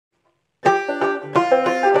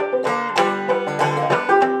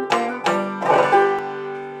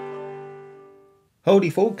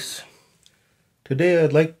Howdy folks, today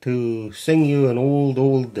I'd like to sing you an old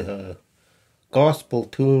gospel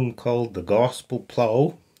tune called the Gospel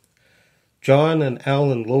Plow. John and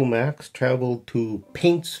Allan Lomax traveled to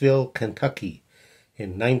Paintsville, Kentucky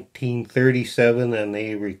in 1937 and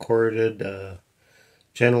they recorded a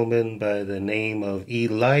gentleman by the name of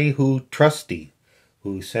Elihu Trusty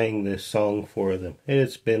who sang this song for them.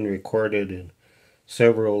 It's been recorded in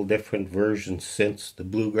several different versions since. The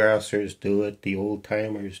bluegrassers do it, the old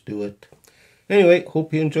timers do it. Anyway,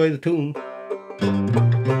 hope you enjoy the tune.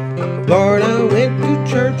 Lord, I went to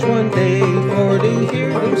church one day for to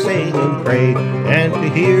hear them sing and pray, and to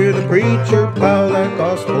hear the preacher plow that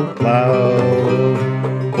gospel plow.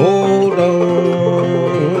 Hold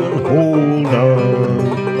on,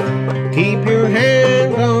 keep your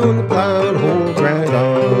hand on the plow and hold right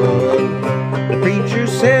on. The preacher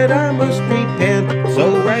said I must repent,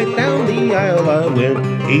 so right down the aisle I went.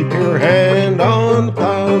 Keep your hand on the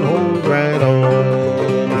plow and hold right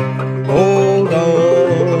on. Hold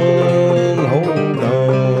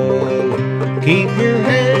on, keep your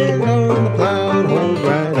hand on the plow and hold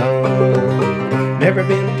right on. Never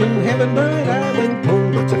been to heaven, but I've been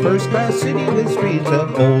told it's a first-class city with streets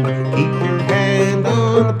of gold. Keep your hand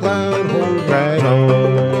on the plow and hold right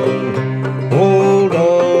on. Hold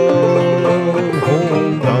on,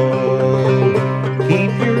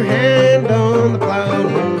 keep your hand on the plow and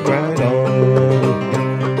hold right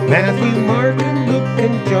on. Matthew, Mark, and Luke,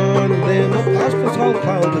 and John, them apostles all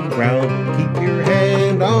plowed the ground. Keep your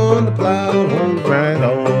hand on the plow and hold right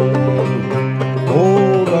on.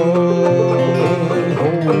 Hold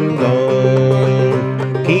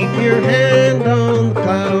on, keep your hand on the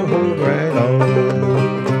plow and hold right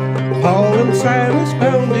on. Paul and Silas,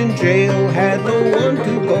 bound in jail, had no one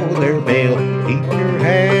to go their bail. Keep your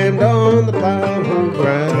hand on the plow and hold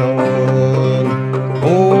right on.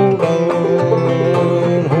 Hold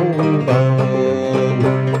on,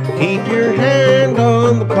 keep your hand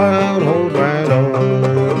on the plow and hold right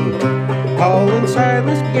on. Paul and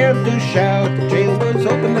Silas began to shout, the jail was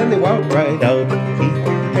open and they walked right out. Keep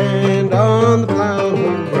your hand on the plow and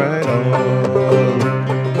hold right on.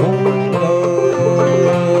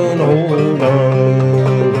 Hold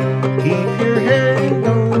on, keep your hand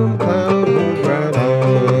on the plow and hold right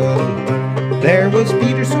on. There was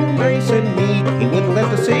Peter, so nice and meek, he wouldn't let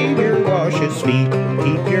the Savior wash his feet.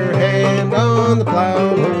 Keep your hand on the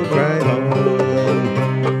plow and hold right on.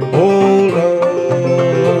 Hold on,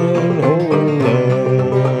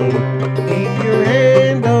 keep your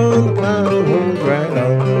hand on the plow and hold right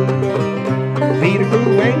on. Peter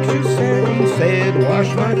grew anxious and he said,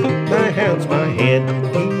 wash my feet, my hands, my head.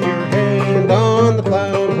 Keep your hand on the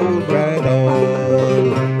plow and hold right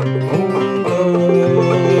on. Hold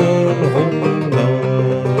on,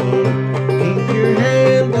 keep your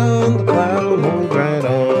hand on the plow and hold right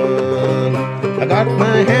on. I got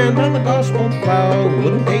my hand on the gospel plow,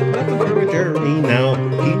 wouldn't take nothing for a journey now.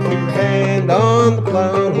 Keep your hand on the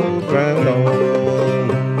plow and hold right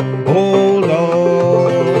on. Hold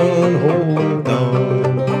on,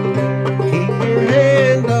 keep your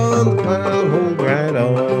hand on the plow and hold right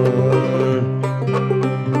on.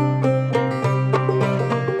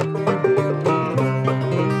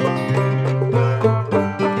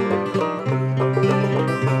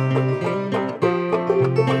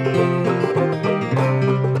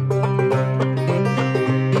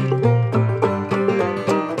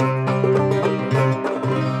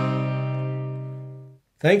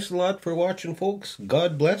 Thanks a lot for watching, folks.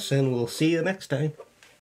 God bless, and we'll see you next time.